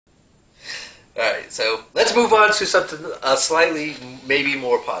Alright, so let's move on to something slightly, maybe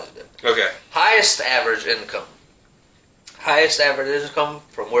more positive. Okay. Highest average income. Highest average income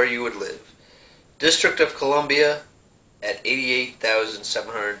from where you would live. District of Columbia at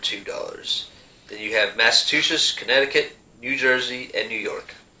 $88,702. Then you have Massachusetts, Connecticut, New Jersey, and New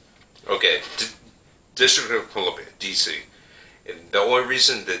York. Okay. District of Columbia, D.C. And the only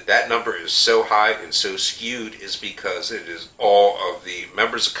reason that that number is so high and so skewed is because it is all of the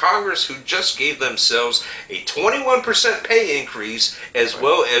members of Congress who just gave themselves a 21% pay increase, as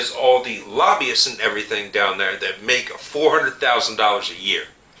well as all the lobbyists and everything down there that make $400,000 a year.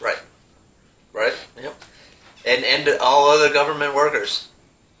 Right. Right. Yep. And all other government workers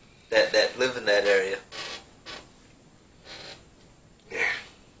that live in that area. Yeah.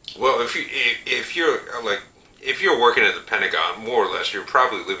 Well, if you're working at the Pentagon, more or less, you're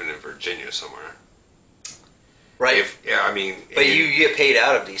probably living in Virginia somewhere. Right. But you get paid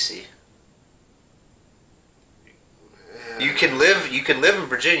out of D.C. You can live in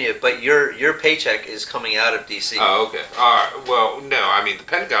Virginia, but your paycheck is coming out of D.C. Oh, okay. All right. Well, no, I mean the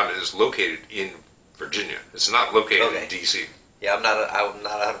Pentagon is located in Virginia. It's not located in D.C. Yeah, I'm not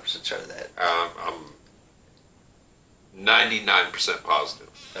 100% sure of that. I'm 99% positive.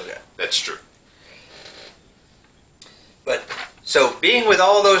 Okay. That's true. But so, being with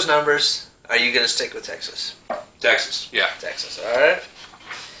all those numbers, are you going to stick with Texas? Texas, yeah. Texas, all right.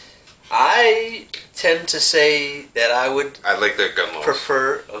 I tend to say that I would. I like their gun laws.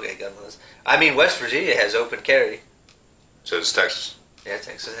 Gun laws. I mean, West Virginia has open carry. So does Texas. Yeah,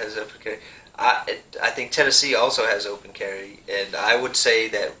 Texas has open carry. I think Tennessee also has open carry, and I would say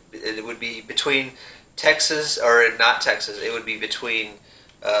that it would be between Texas or not Texas. It would be between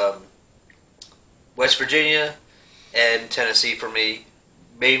West Virginia and Tennessee for me,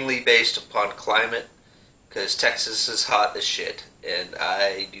 mainly based upon climate, because Texas is hot as shit, and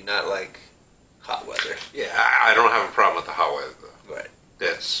I do not like hot weather. Yeah, I don't have a problem with the hot weather, though. Right.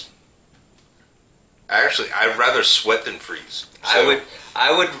 That's... Actually, I'd rather sweat than freeze. So...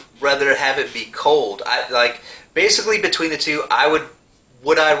 I would rather have it be cold. Basically between the two,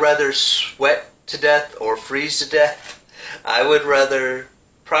 would I rather sweat to death or freeze to death? I would rather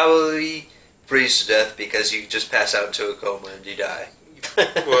probably freeze to death because you just pass out into a coma and you die.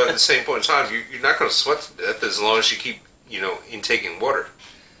 Well, at the same point in time, you're not going to sweat to death as long as you keep, intaking water.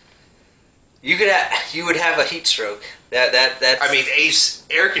 You would have a heat stroke. That's. I mean,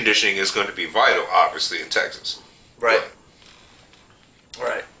 air conditioning is going to be vital, obviously, in Texas. Right.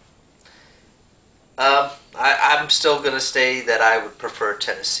 Right. I'm still going to say that I would prefer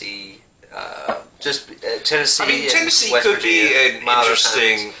Tennessee. Tennessee. I mean, Tennessee West could Virginia, be an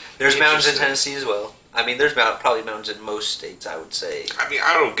interesting. There's mountains in Tennessee as well. I mean, there's probably mountains in most states, I would say. I mean,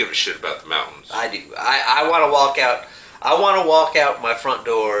 I don't give a shit about the mountains. I do. I want to walk out. I want to walk out my front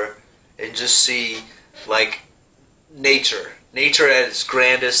door and just see nature at its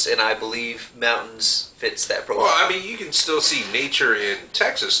grandest, and I believe mountains fits that profile. Well, I mean, you can still see nature in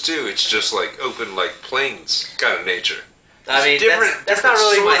Texas too. It's just open plains kind of nature. I mean, that's not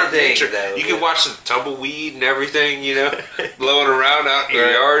really my thing, though. You can watch the tumbleweed and everything, blowing around out in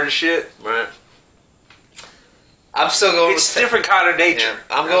your yard and shit. Right. I'm still going. It's a different kind of nature. Yeah,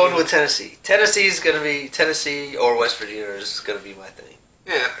 I'm going with Tennessee. Tennessee or West Virginia is going to be my thing.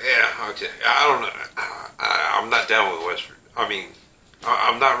 Yeah, okay. I don't know. I'm not down with West Virginia. I mean,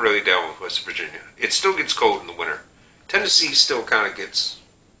 I'm not really down with West Virginia. It still gets cold in the winter. Tennessee still kind of gets...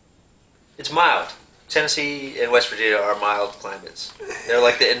 It's mild. Tennessee and West Virginia are mild climates. They're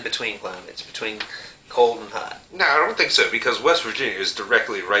like the in-between climates, between cold and hot. No, I don't think so, because West Virginia is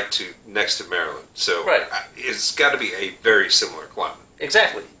directly next to Maryland. So right. It's got to be a very similar climate.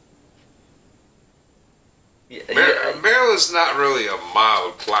 Exactly. Yeah, Maryland's not really a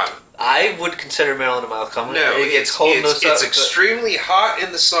mild climate. I would consider Maryland a mild climate. No, it gets cold in the summer. It's extremely hot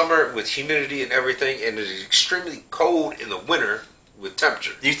in the summer with humidity and everything, and it is extremely cold in the winter with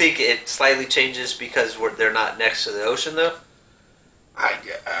temperature. Do you think it slightly changes because they're not next to the ocean, though?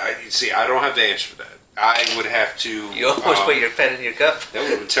 I see. I don't have the answer for that. I would have to. You almost put your pen in your cup. That would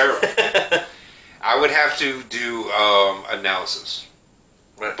have been terrible. I would have to do analysis.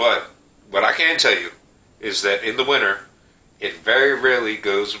 Right. But what I can tell you is that in the winter, it very rarely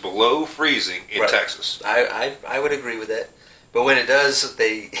goes below freezing in Texas. I would agree with that. But when it does,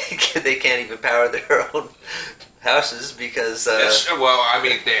 they can't even power their own houses because... well, I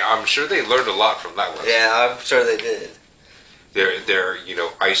mean, I'm sure they learned a lot from that one. Yeah, I'm sure they did. Their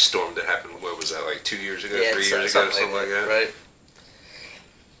ice storm that happened, what was that, 2 years ago, 3 years ago, something like that? Right.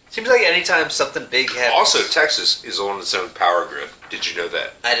 Seems like anytime something big happens... Also, Texas is on its own power grid. Did you know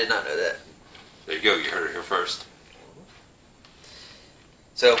that? I did not know that. There you go. You heard it here first.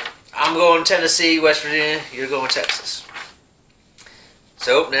 So, I'm going Tennessee, West Virginia. You're going Texas.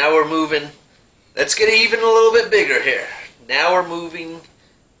 So now we're moving. Let's get even a little bit bigger here. Now we're moving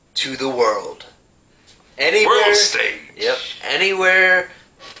to the world. Anywhere, World stage. Yep. Anywhere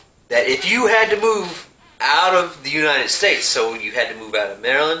that if you had to move out of the United States, so you had to move out of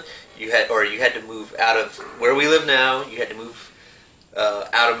Maryland, you had to move out of where we live now. You had to move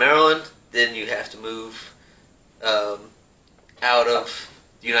out of Maryland. Then you have to move out of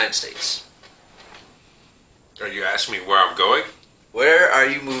the United States. Are you asking me where I'm going? Where are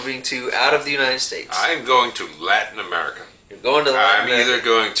you moving to out of the United States? I'm going to Latin America. You're going to Latin America. I'm either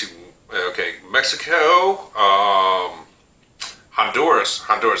going to Mexico, Honduras.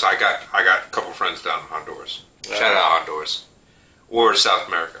 I got a couple friends down in Honduras. Shout out Honduras, or South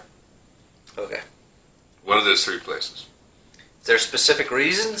America. Okay. One of those three places. Is there specific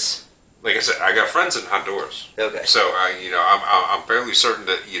reasons? Like I said, I got friends in Honduras. Okay. So I'm fairly certain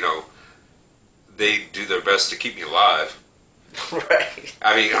that they do their best to keep me alive. Right.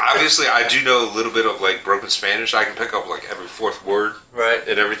 I mean, obviously, I do know a little bit of like broken Spanish. I can pick up like every fourth word, right,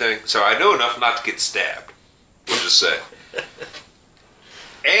 and everything. So I know enough not to get stabbed. We'll just say.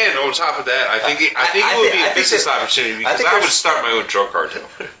 And on top of that, I think it would be a business opportunity because I would start my own drug cartel.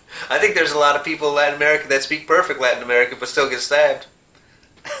 I think there's a lot of people in Latin America that speak perfect Latin American but still get stabbed.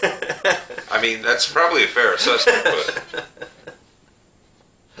 I mean, that's probably a fair assessment, but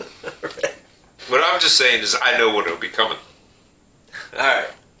what I'm just saying is I know what will be coming. All right.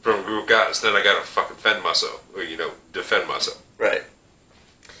 From a group of guys, then I gotta fucking defend myself, or defend myself. Right.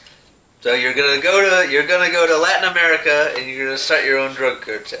 So you're gonna go to Latin America and you're gonna start your own drug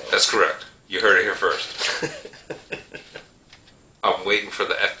cartel. That's correct. You heard it here first. I'm waiting for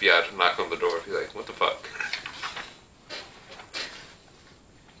the FBI to knock on the door and be like, "What the fuck?"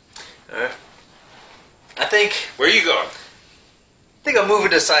 All right. I think. Where are you going? I think I'm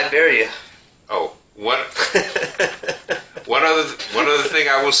moving to Siberia. Oh, one other thing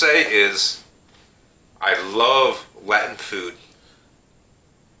I will say is, I love Latin food.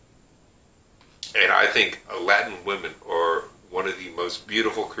 And I think Latin women are one of the most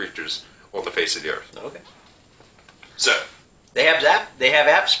beautiful creatures on the face of the earth. Okay. So they have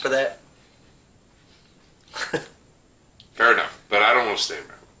apps for that. Fair enough, but I don't want to stay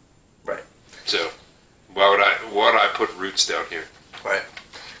around. Right. So why would I put roots down here? Right.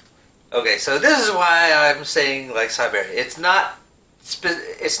 Okay, so this is why I'm saying like Siberia. It's not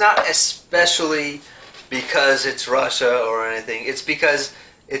especially because it's Russia or anything. It's because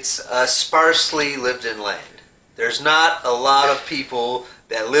it's a sparsely lived in land. There's not a lot of people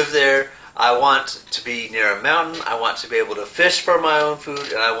that live there. I want to be near a mountain. I want to be able to fish for my own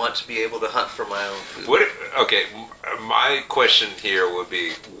food, and I want to be able to hunt for my own food. My question here would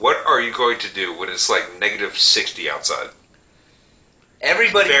be, what are you going to do when it's like -60 outside?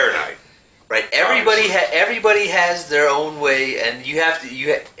 Everybody Fahrenheit. Right. Everybody has their own way, and you have to.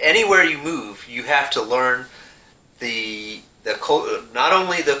 Anywhere you move, you have to learn not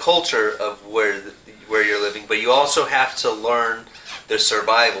only the culture of where you're living, but you also have to learn the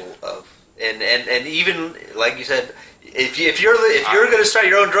survival of and even like you said, if you're going to start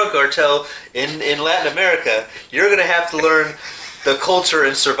your own drug cartel in Latin America, you're going to have to learn the culture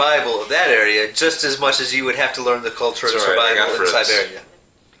and survival of that area just as much as you would have to learn the culture and survival in Siberia.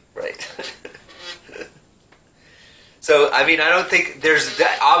 Right. So, I mean, I don't think there's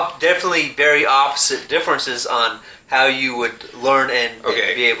definitely very opposite differences on how you would learn and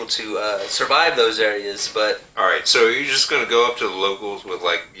be able to survive those areas. But all right, so you're just going to go up to the locals with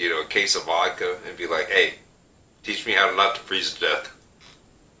like a case of vodka and be like, "Hey, teach me how not to freeze to death."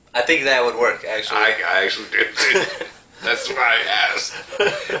 I think that would work. Actually, I actually did too. That's why I asked.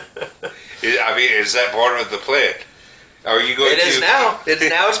 I mean, is that part of the plan? Are you going to? It is now.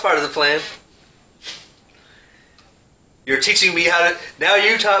 It's part of the plan. You're teaching me how to. Now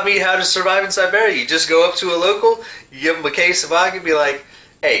you taught me how to survive in Siberia. You just go up to a local, you give them a case of vodka, and be like,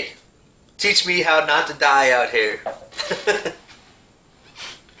 "Hey, teach me how not to die out here."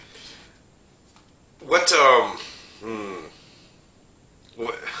 What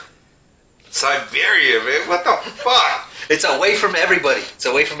Siberia, man? What the fuck? It's away from everybody. It's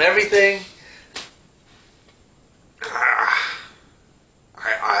away from everything.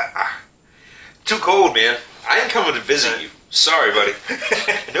 Too cold, man. I ain't coming to visit you. Sorry, buddy.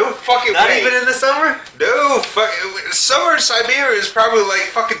 No fucking Not way. even in the summer? No fucking... Summer in Siberia is probably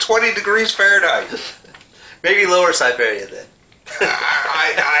like fucking 20 degrees Fahrenheit. Maybe lower Siberia then.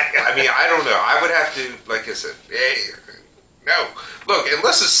 I mean, I don't know. I would have to, like I said, no. Look,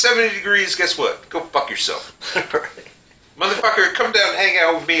 unless it's 70 degrees, guess what? Go fuck yourself. Right. Motherfucker, come down and hang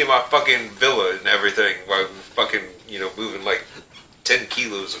out with me in my fucking villa and everything while I'm fucking, moving like 10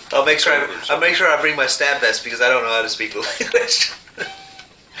 kilos of. I'll make sure coke or I'll something. make sure I bring my stab vest because I don't know how to speak the language.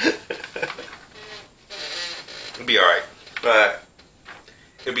 It'll be all right. Right.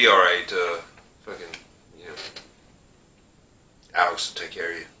 It'll be all right. Fucking, Alex will take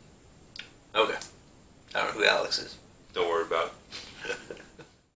care of you. Okay. I don't know who Alex is. Don't worry about it.